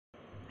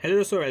Hello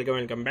दोस्तों,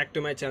 welcome back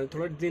to my channel.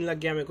 थोड़ा दिन लग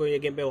गया मेरे को ये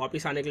गेम पे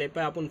वापस आने के लिए,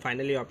 पर अपन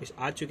फाइनली वापस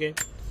आ चुके।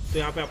 तो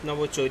यहाँ पे अपना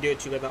वो चोरी हो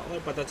चुका था और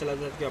पता चला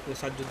था कि अपने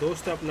साथ जो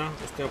दोस्त है अपना,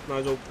 उसने अपना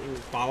जो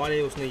पावर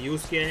है उसने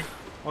यूज़ किया है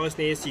और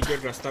उसने ये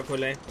सीक्रेट रास्ता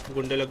खोला है।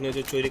 गुंडे लोग ने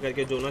जो चोरी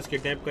करके जोनस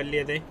किडनैप कर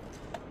लिए थे,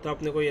 तो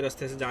अपने को ये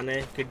रास्ते से जाना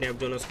है, किडनैप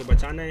जोनस को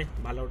बचाना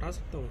है। भाला उठा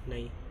सकता हूँ?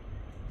 नहीं।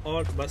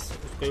 और बस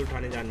उसको ही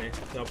उठाने जाना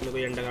है। तो अपने को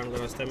ये अंडरग्राउंड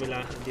का रास्ता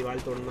मिला, दीवार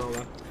तोड़ना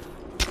होगा।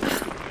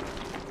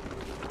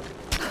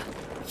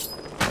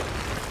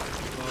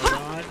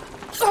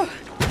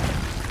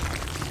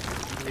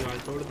 दीवार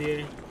तोड़ दिए।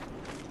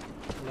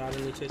 लाल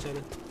नीचे चल,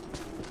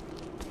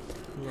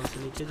 यहाँ से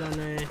नीचे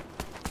जाना है।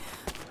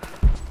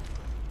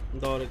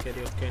 दौड़ के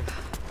रही। ओके,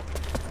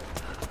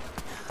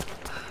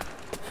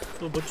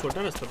 तो बहुत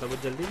छोटा रास्ता था,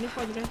 बहुत जल्दी नहीं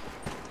पहुँच गए।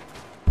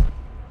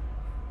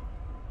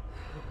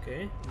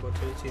 ओके, बहुत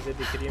सारी चीज़ें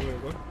दिख रही है मेरे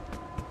को।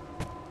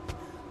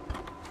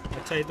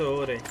 अच्छा, ये तो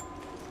और है,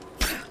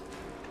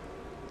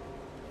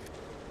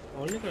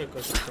 और नहीं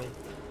कर सकता हूँ।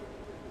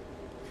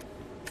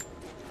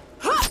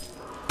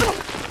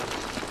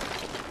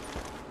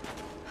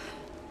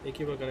 एक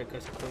ही बार कर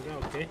सकता हूँ क्या?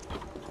 ओके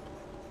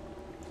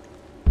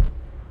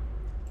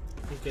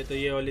ओके, तो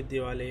ये वाली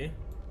दीवार है।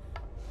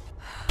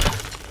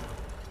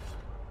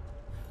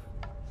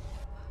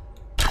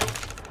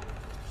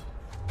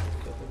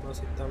 तो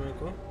बस इतना मेरे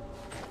को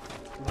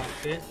भाग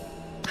के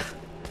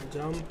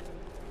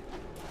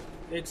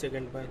जंप। 1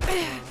 सेकंड पर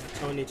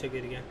अच्छा वो नीचे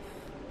गिर गया।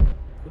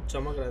 कुछ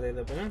चमक रहा था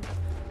इधर पे ना,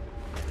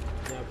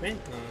 यहाँ पे।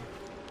 हाँ,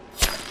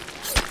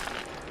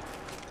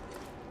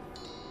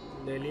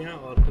 ले लिया।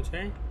 और कुछ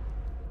है?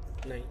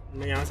 नहीं,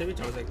 मैं यहाँ से भी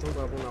चढ़ सकता हूँ,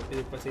 तो अपन वापस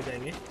ऊपर से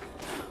जाएंगे।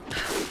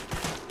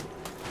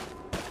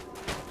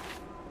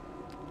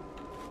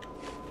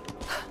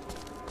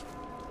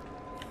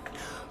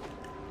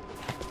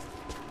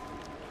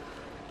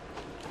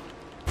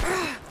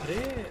 अरे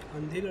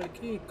अंधी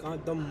लड़की कहाँ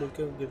दम मुँह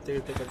के गिरते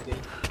गिरते कट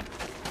गई।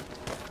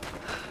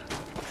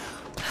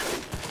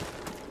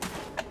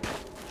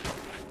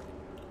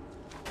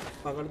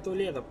 पकड़ तो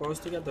लिया था, पहुँच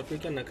तो गया था, फिर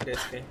क्या नखरे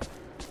इसके।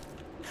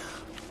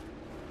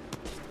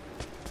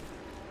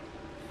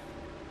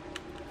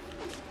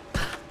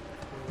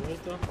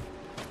 तो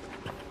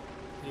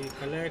ये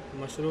कलेक्ट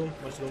मशरूम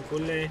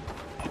फुल है।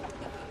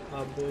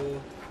 अब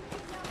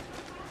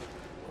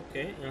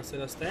ओके, यहाँ से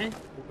रास्ता है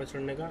ऊपर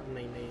चढ़ने का?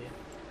 नहीं है,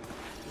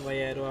 वही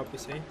एरो आप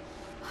इसे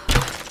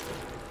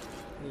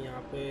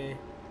यहाँ पे,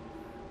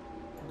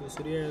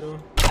 दूसरी एरो।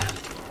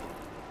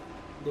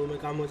 2 में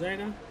काम हो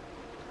जाएगा।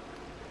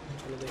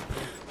 चलो देखते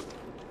हैं।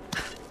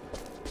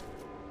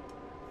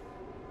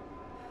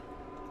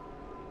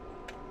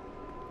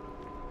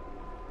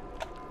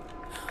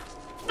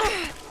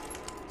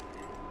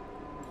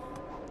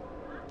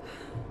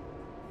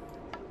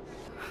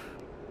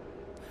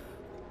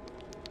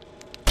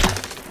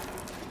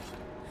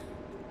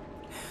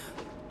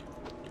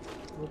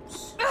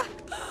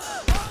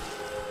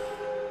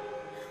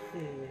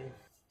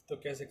 तो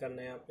कैसे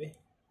करना है यहाँ पे?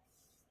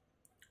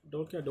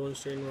 Don't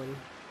stay in one.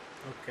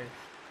 Okay,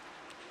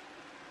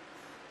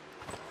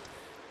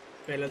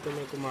 पहले तो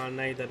मेरे को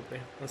मारना है इधर पे।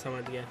 मैं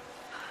समझ गया।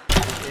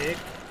 1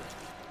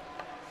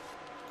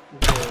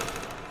 2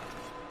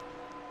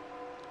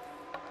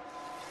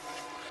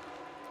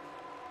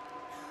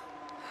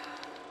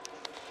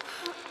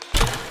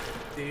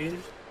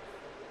 3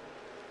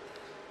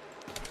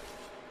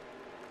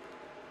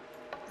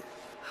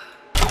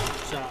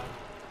 4।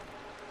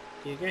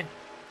 ठीक है,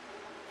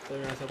 तो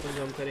यहाँ से अपन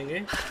जंप करेंगे।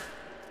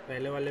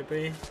 पहले वाले पे,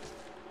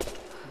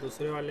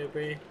 दूसरे वाले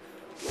पे,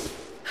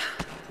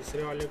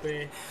 तीसरे वाले पे,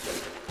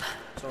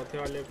 चौथे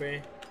वाले पे,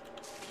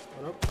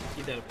 और अब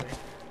इधर पे।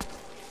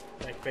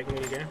 बैकपैक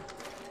मिल गया।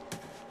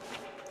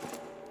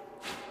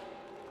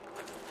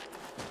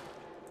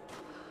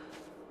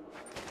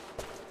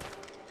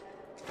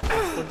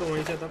 तो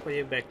वहीं से था, पर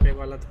ये बैकपैक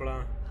वाला थोड़ा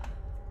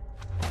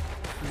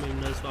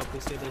मिनरल्स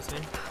वापस से इधर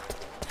से।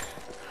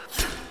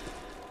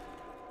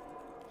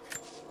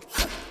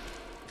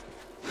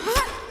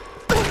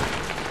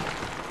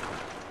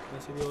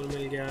 भी और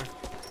मिल गया।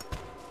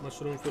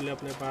 मशरूम फुल है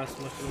अपने पास,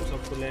 मशरूम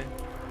सब फुल है।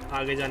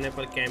 आगे जाने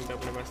पर कैंप है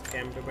अपने पास,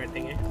 कैंप पे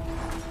बैठेंगे।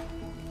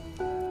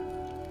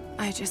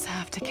 I just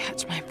have to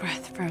catch my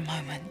breath for a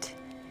moment.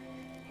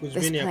 कुछ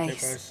भी नहीं अपने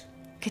पास।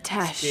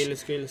 Katash,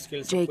 स्किल सब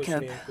कुछ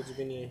नहीं है, कुछ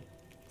भी नहीं है।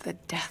 the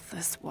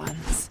deathless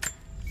ones.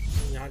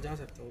 यहाँ जा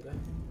सकता हूँ क्या?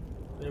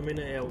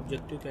 मैंने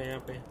ऑब्जेक्टिव क्या है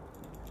यहाँ पे?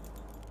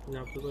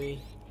 यहाँ पे कोई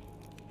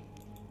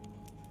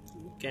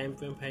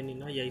कैंप वैम्प है नहीं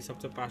ना? यही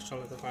सबसे फास्ट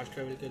वाला था, फास्ट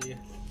ट्रैवल के लिए।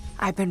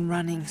 I've been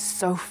running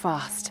so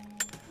fast.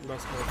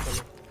 बस बहुत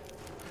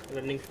चलो,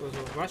 रनिंग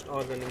फास्ट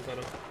और रनिंग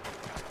करो।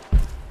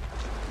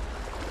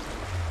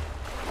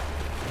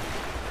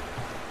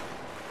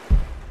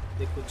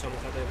 देख कुछ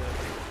चमका था इधर,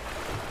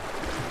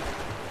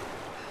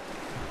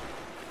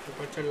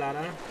 ऊपर चल ला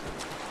रहा।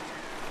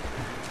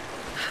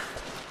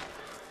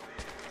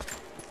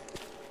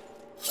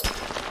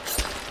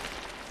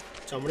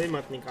 चमड़ी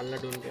मत निकालना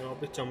ढूंढ के,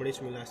 वापस चमड़ी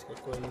से मिला इसका।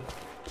 कोई नहीं,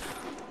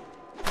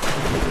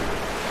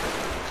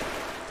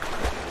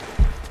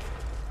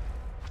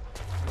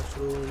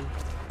 मशरूम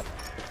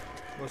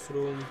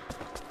मशरूम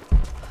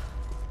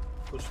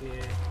कुछ नहीं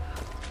है,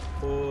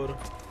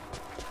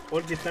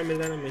 और जितना मिल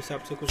रहा है ना मेरे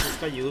हिसाब से कुछ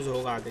उसका यूज़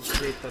होगा आगे,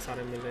 इसलिए इतना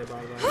सारे मिल रहे हैं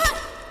बार बार।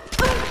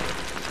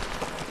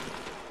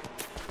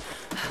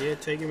 ये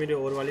अच्छा है कि मेरी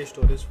और वाली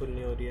स्टोरेज फुल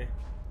नहीं हो रही है।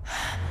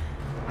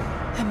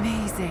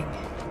 Amazing.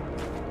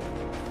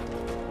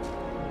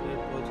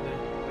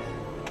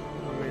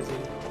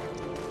 Amazing.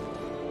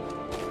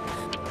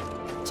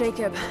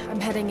 Jacob,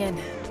 I'm heading in.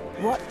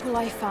 What will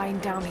I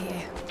find down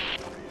here?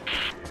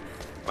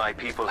 My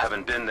people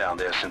haven't been down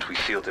there since we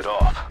sealed it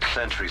off,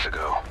 centuries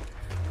ago.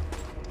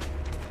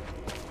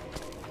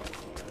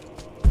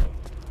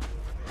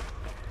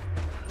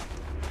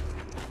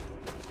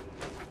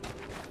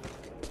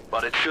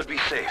 But it should be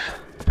safe,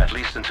 at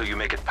least until you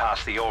make it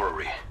past the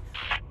orrery.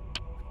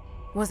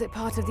 Was it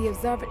part of the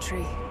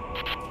observatory?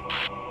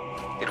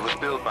 It was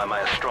built by my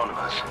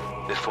astronomers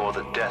before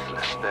the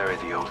Deathless buried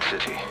the old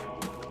city.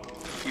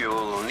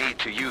 You'll need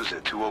to use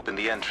it to open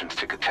the entrance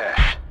to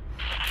Katesh.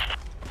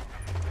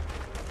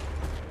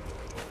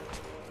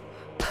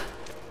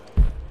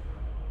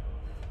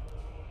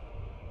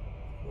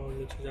 और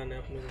नीचे जाना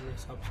है अपने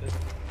हिसाब से,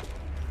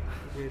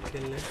 gate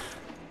खेलने।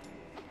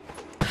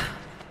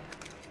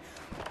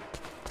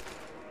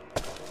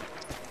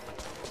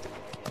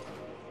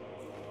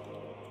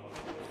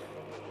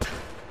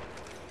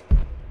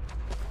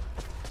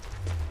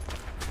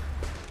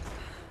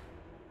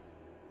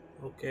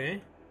 Okay.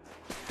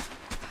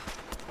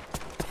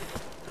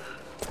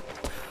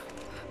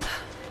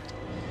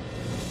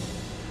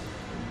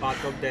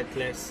 Path of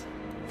Deathless.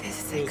 This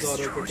is Use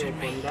order to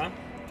extraordinary. open the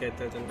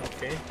Kethajan.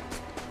 Okay.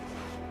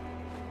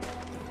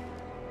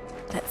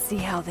 Let's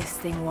see how this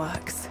thing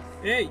works.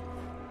 Hey!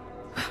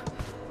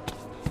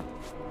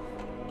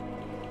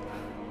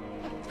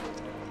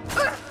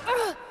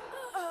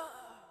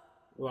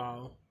 Wow.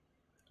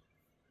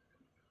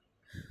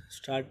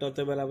 Start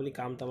होते बराबरी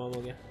काम तमाम हो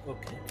गया।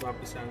 ओके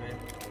वापस आ गए।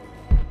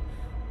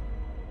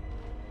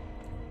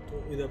 तो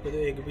इधर पे तो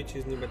एक भी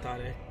चीज़ नहीं बता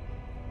रहे,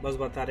 बस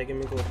बता रहे कि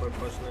मेरे को ऊपर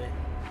पहुंचना है।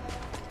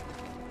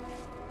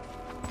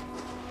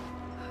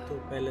 तो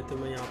पहले तो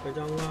मैं यहाँ पे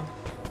जाऊँगा।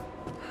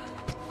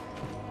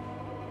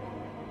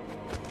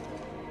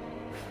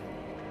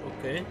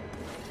 ओके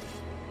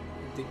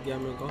दिख गया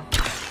मेरे को,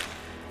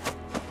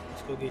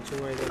 इसको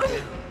खींचूंगा इधर पे,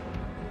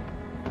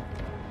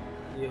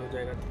 ये हो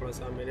जाएगा थोड़ा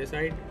सा मेरे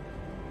साइड।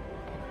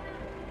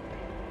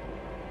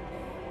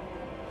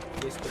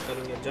 इसको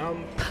करेंगे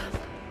जंप।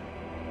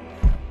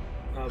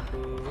 अब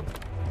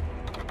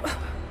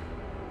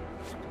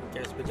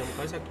क्या इस पे जंप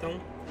कर सकता हूँ?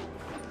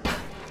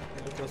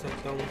 कर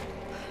सकता हूँ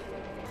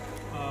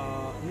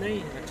नहीं।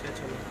 अच्छा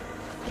चलो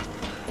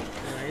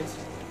nice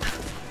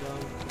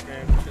jump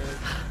capture.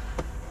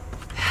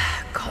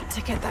 Got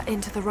to get that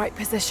into the right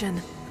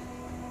position.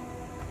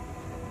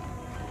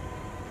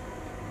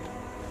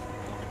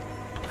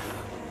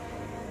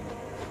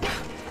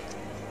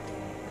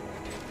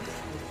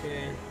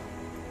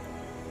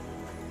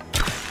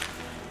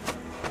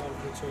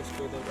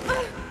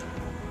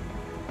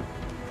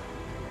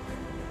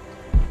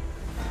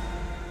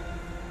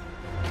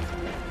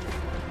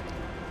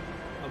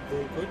 अब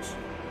बोल कुछ।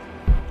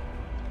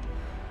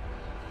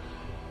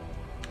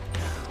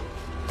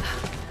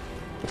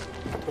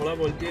 थोड़ा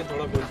बोलती है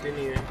थोड़ा बोलती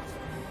नहीं है,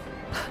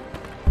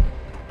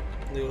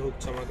 जो हुक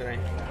चमक रहा है।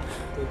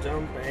 तो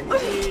जंप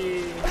एंट्री।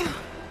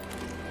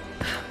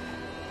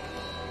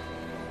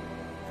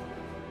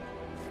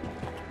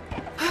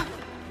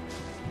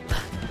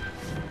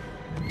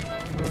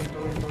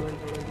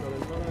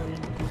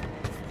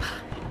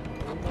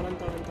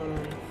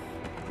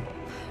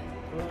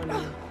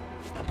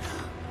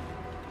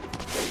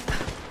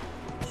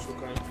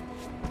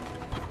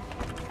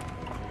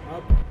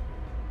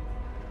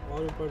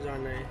 और ऊपर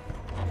जाना है।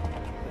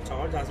 अच्छा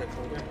और जा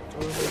सकता हूँ क्या?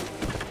 चलो फिर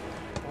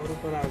और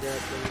ऊपर आ गया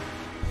तो।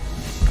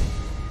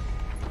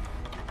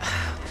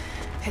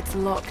 It's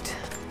locked.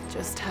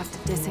 Just have to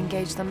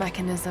disengage the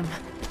mechanism.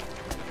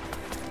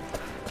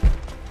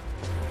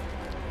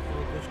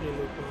 कुछ नहीं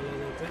लोग वाला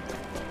जाता है।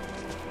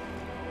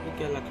 ये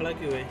क्या लकड़ा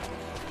क्यों है?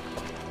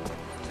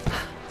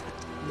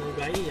 नहीं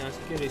भाई यहाँ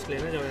से क्यों रिस्क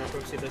लेना, जाओ यहाँ पर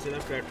सीधा सीधा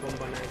प्लेटफॉर्म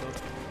बनाएगा।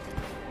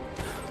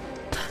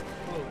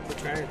 ओह कुछ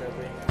है इधर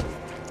पे।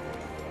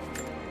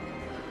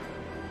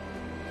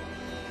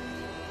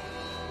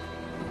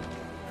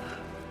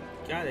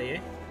 क्या है ये?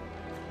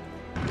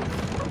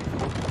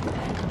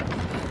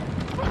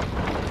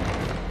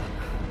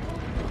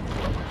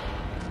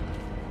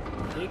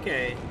 ठीक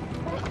है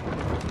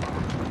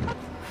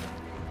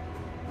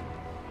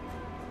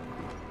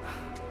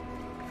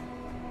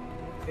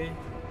okay.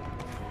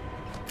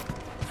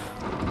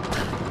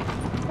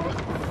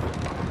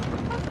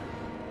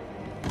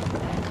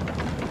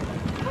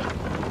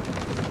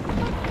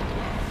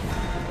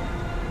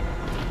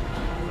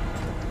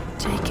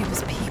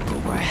 Jacob's people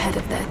were ahead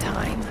of their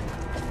time.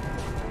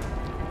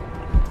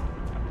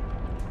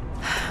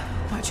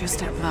 Watch your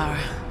step,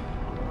 Lara.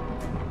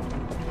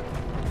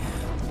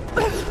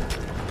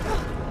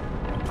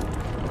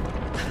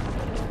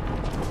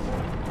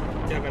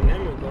 क्या करना है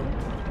मेरे को?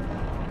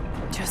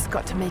 Just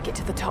got to make it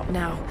to the top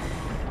now.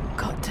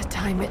 Got to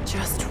time it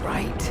just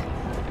right.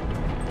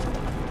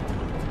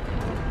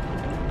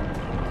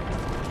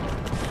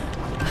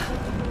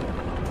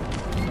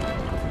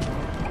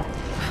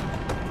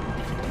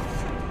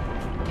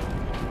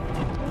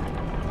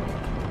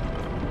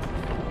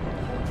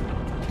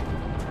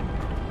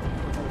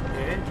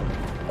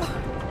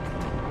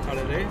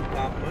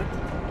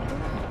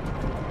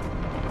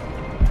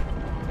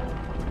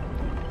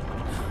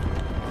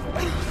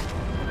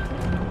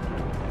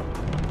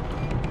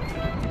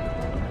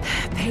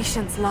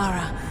 Patience,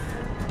 Lara.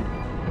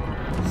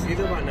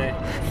 सीधा बना है।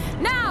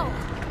 Now!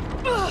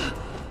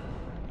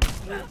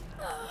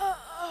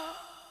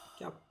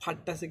 क्या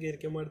फट्टा से घेर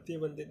के मरती है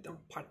बंदे एकदम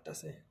फट्टा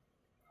से।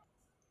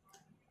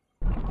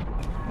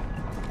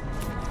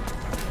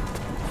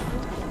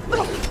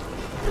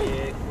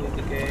 ये कूद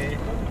के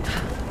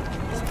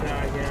इस पे आ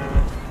गया।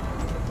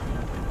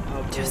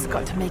 Just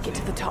got to make it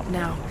to the top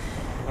now.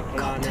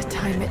 Got to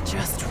time it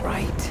just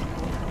right.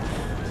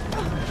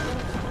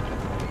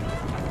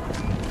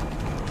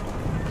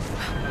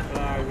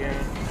 आ गया।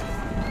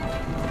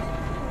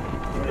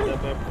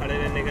 खड़े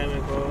रहने का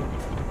मेरे को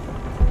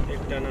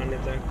एक टर्न आने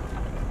तक,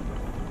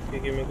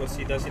 क्योंकि मेरे को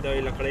सीधा सीधा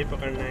वही लकड़ा ही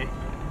पकड़ना है।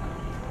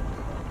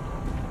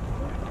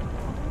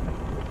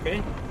 Okay,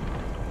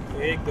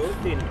 1 2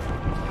 3।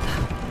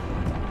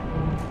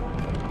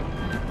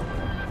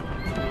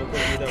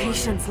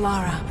 Patience,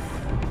 Lara.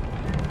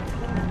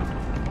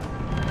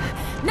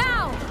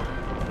 Now.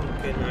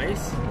 Okay,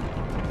 nice.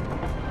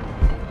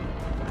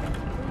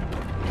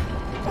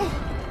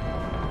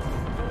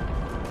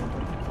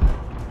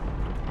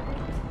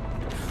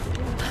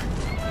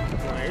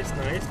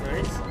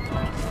 Nice.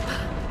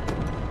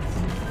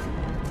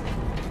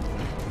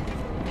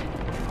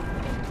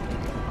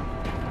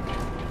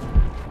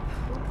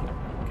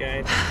 Okay,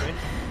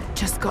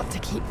 just got to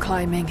keep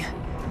climbing.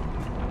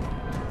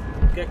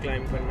 क्या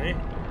क्लाइंब करना है?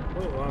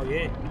 ओह वाह,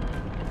 ये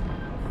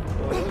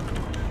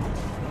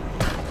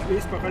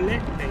प्लीज पकड़ ले,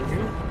 थैंक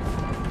यू।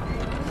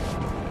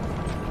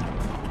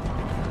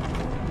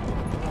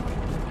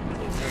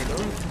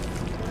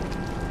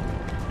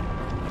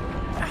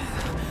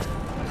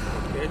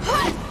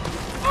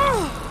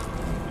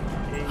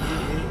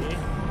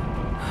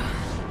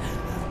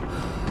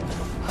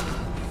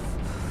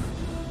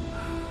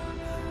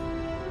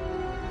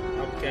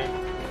 अब क्या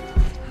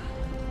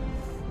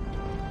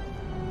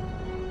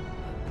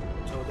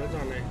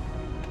जाना है?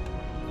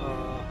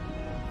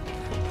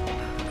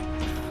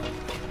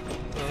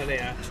 अरे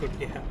यार छूट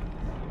गया।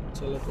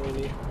 चलो कोई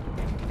नहीं,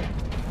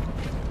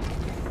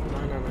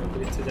 ना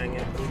ब्रिज से जाएंगे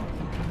अपन।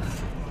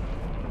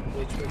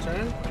 ब्रिज पे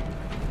चल,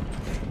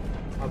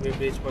 अभी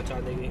ब्रिज पहुंचा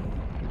देगी।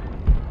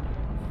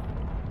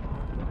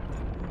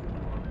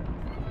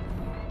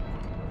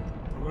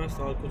 मस्त।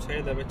 और कुछ है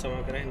इधर पे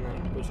चमक रहे? ना,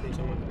 कुछ नहीं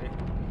चमक रहे।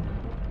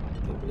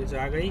 तो ब्रिज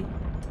आ गई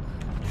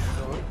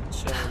और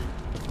चल।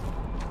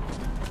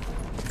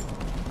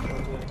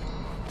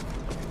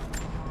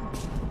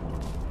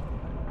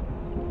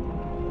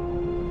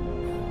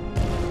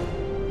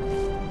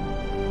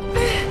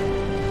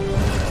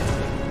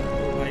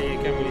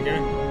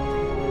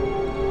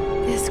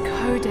 This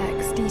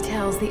codex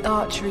details the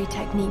archery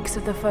techniques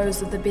of the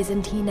foes of the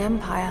Byzantine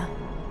Empire.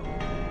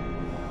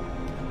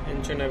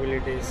 Ancient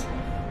abilities.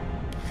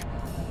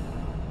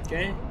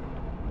 Okay.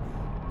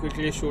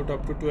 Quickly shoot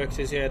up to 2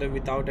 axes arrow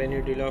without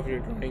any delay of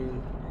redrawing.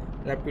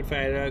 Rapid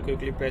fire arrow,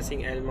 quickly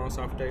pressing L mouse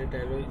after it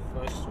arrow.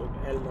 First shoot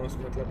L mouse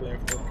मतलब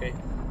left. Okay.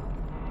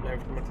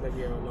 Left मतलब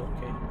ये वाला.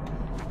 Okay.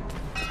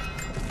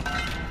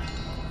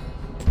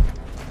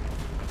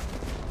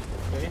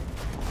 Okay.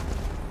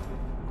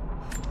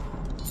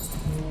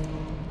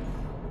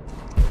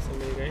 पैसे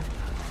मिल गए।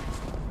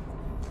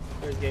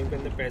 इस game के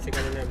अंदर पैसे का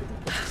मैंने अभी तक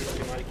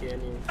इस्तेमाल किया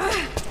नहीं।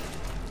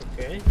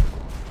 ओके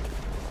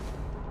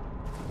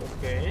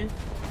ओके,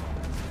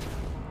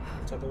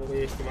 अच्छा तो मुझे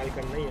ये इस्तेमाल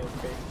करना ही है।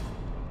 ओके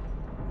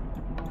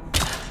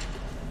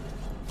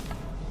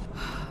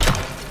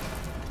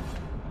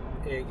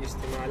एक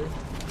इस्तेमाल,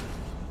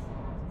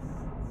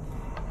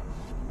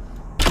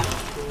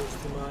 दो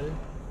इस्तेमाल,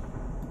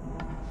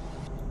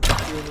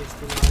 3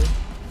 इस्तेमाल,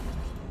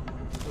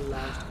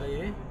 लास्ट का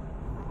ये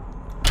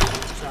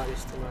 4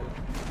 इस्तेमाल।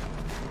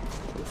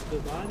 उसके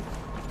बाद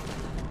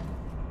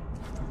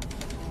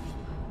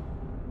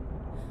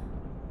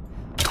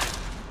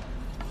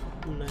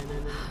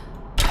नहीं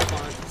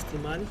 5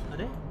 इस्तेमाल।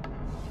 अरे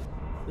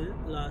फिर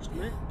लास्ट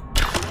में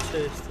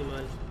 6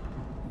 इस्तेमाल।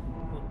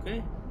 ओके,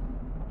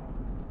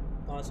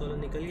 5 वाला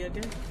निकल गया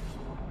क्या?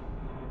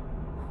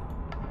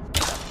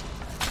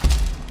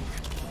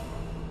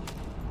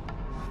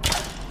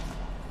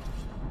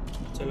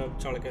 चलो अब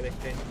चढ़ के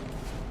देखते हैं।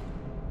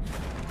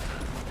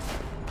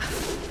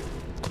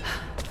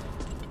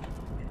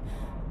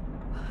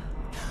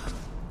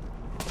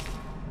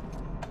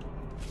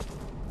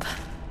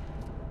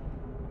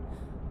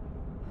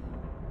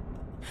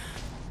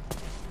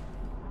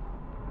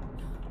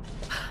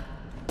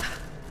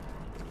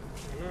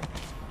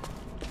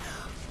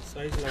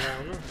 साइज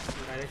लगाओ ना,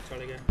 डायरेक्ट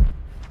चढ़ गया।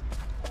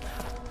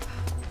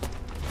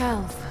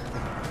 12.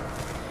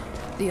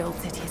 The old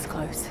city is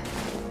close.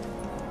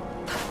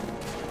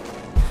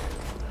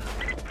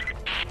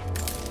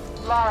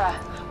 Lara,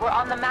 we're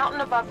on the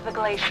mountain above the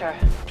glacier.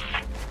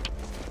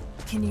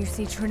 Can you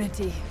see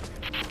Trinity?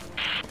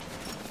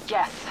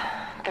 Yes,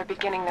 they're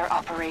beginning their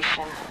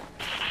operation.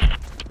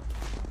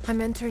 I'm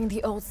entering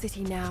the old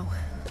city now.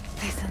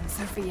 Listen,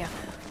 Sophia,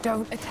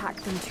 don't attack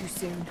them too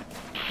soon.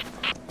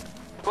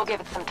 We'll give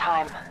it some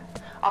time.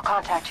 I'll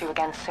contact you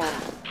again soon.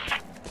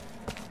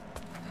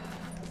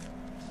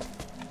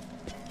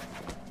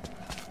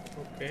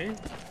 Okay.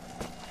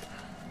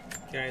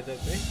 क्या है इधर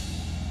पे?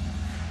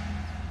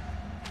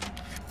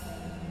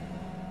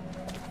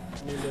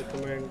 New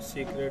document,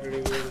 secret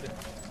revealed.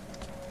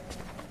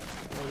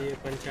 और ये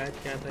पंचायत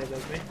क्या था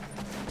इधर पे?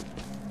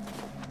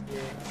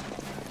 ये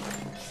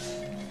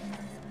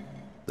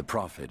The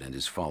Prophet and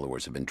his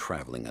followers have been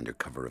traveling under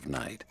cover of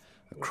night,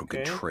 a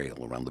crooked trail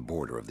around the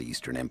border of the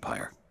Eastern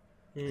Empire.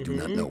 I do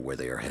not know where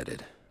they are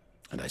headed,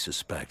 and I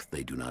suspect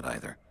they do not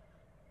either.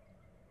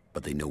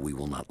 But they know we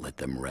will not let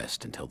them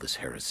rest until this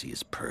heresy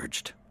is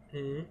purged.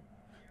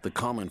 The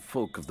common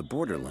folk of the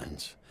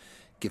borderlands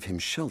give him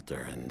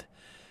shelter, and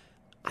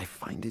I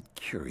find it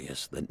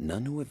curious that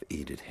none who have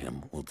aided him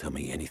will tell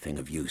me anything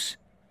of use.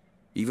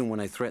 Even when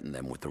I threaten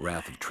them with the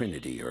wrath of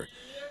Trinity or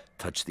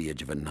touch the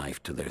edge of a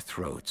knife to their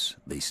throats,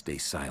 they stay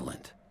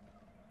silent.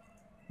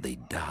 They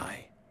die,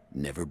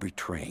 never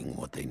betraying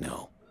what they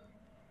know.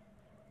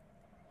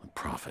 The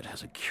Prophet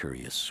has a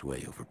curious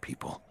sway over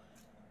people.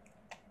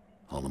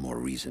 All the more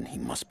reason he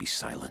must be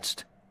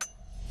silenced.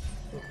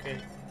 Okay.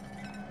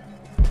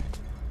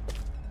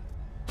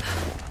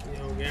 ये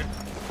हो गया.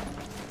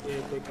 ये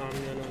कोई काम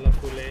नहीं आने वाला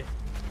full है.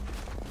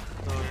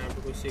 हाँ यहाँ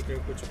पे कुछ सीक्रेट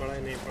कुछ पड़ा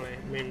है नहीं पड़ा है.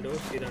 मेन डोर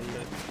सीधा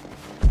अंदर.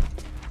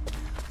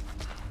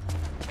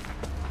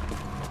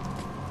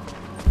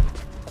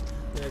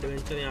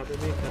 एडवेंचर यहाँ पे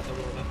भी खत्म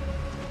होगा.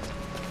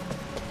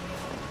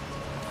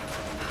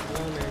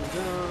 Run and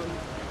jump.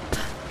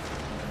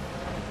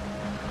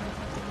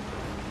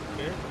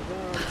 Okay,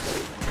 jump.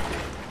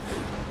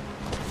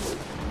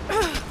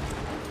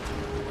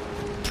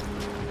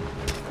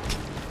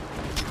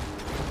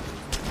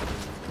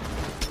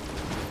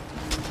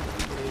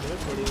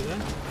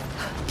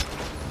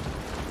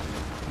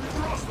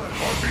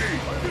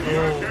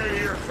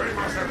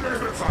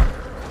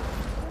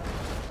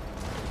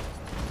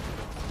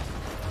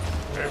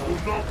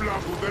 Νόπλα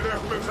που δεν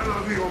έχουμε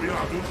ξαναδεί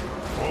ομοιά τους,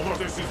 όμως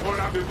εσείς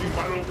φοράτε την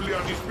πανοπλία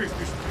της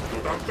πίστης και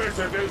όταν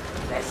πέσετε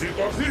θα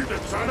σηκωθείτε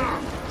ξανά.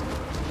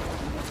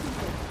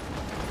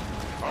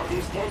 Θα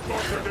τους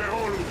σκοτώσετε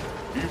όλους.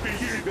 Η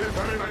πηγή δεν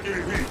θα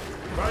μετακινηθεί.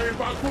 Θα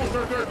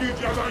υπακούσετε την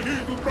διαταγή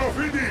του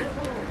προφήτη.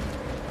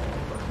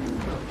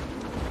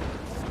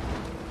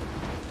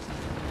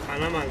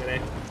 खाना मांग रहे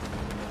हैं.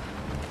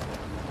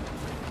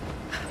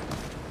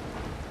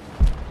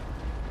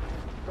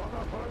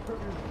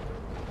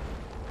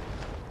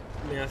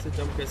 मैं यहाँ से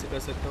जंप कैसे कर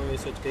सकता हूँ ये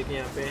सोच के कि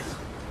यहाँ पे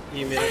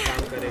ये मेरा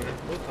काम करेगा.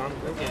 वो काम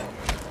कर गया.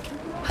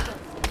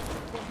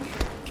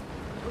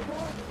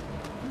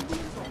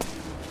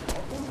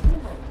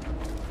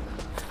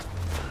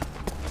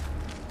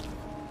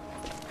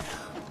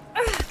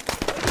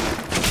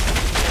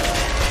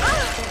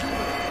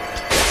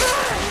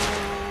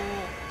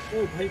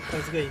 ओ भाई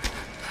फंस गई.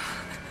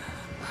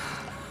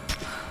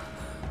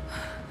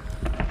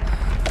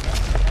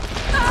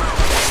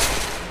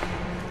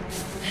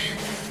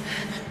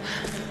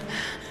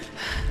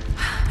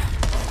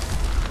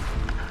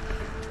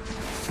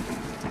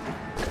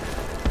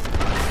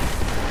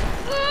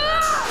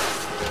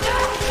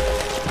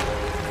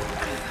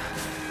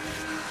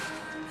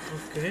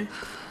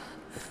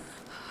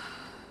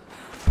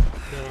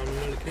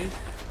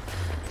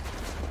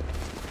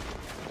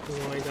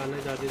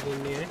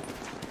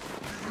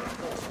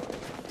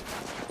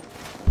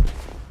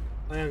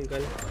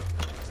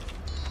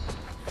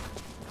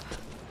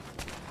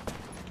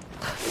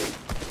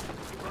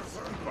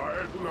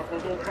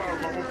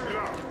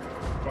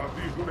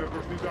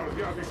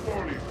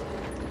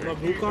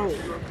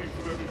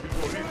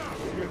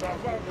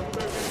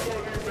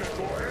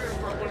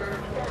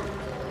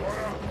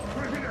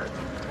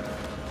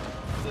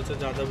 अच्छा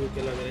ज़्यादा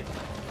भूखे लग रहे.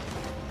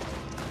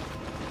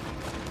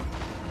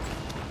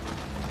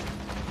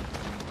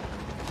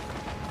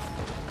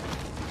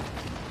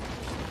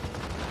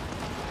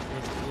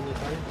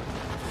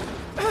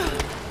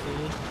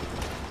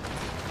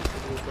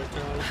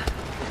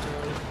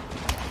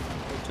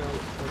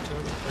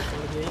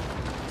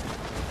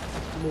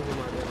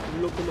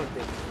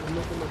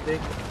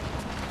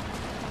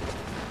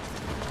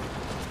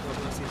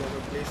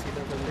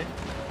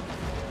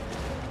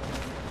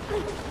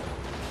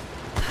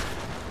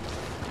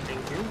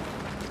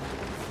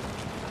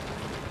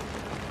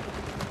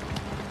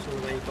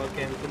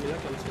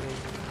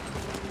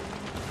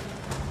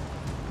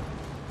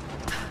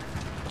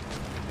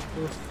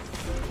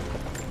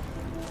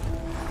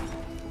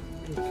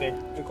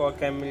 एक और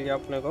कैम मिल गया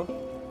अपने को.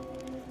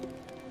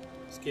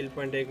 स्किल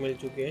पॉइंट 1 मिल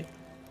चुके हैं.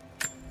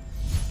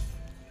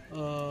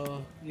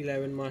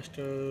 11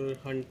 मास्टर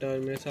हंटर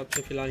मेरे हिसाब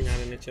से फ़िलहाल यहाँ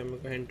रहने चाहिए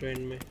मेरे को. हैंड टू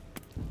हैंड में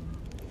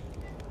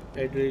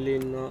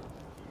एड्रेलिन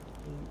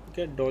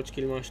क्या डॉज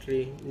किल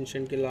मास्टरी,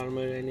 इंस्टेंट किल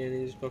armour any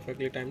enemies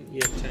perfectly time,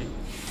 ये अच्छा है,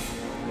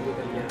 ये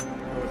कर लिया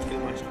डॉज किल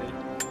मास्टरी।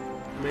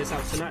 मेरे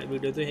हिसाब से ना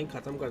वीडियो तो यहीं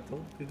ख़त्म करता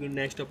हूँ क्योंकि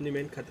नेक्स्ट अपनी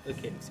मेन खत्म।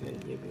 ओके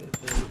ये भी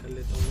कर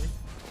लेता हूँ मैं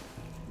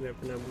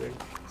वेपन अपग्रेड,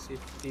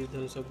 सिर्फ 30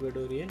 धनुष अपग्रेड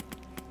हो रही है।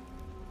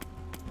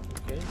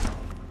 ओके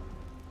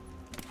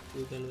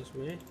 30 धनुष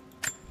में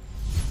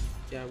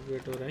क्या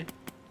अपग्रेड हो रहा है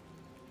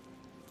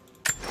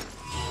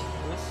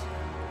बस।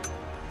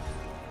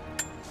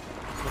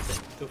 ओके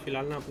तो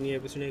फिलहाल ना अपनी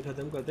एपिसोड यहीं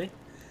ख़त्म करते,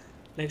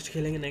 नेक्स्ट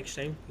खेलेंगे नेक्स्ट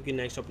टाइम क्योंकि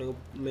नेक्स्ट अपने को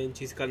मेन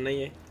चीज़ करना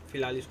ही है।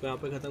 फिलहाल इसको यहाँ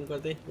पे ख़त्म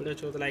करते, वीडियो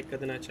अच्छा हो तो लाइक कर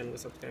देना, चैनल को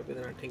सब्सक्राइब कर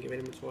देना। Thank you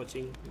very much for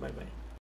watching, bye bye.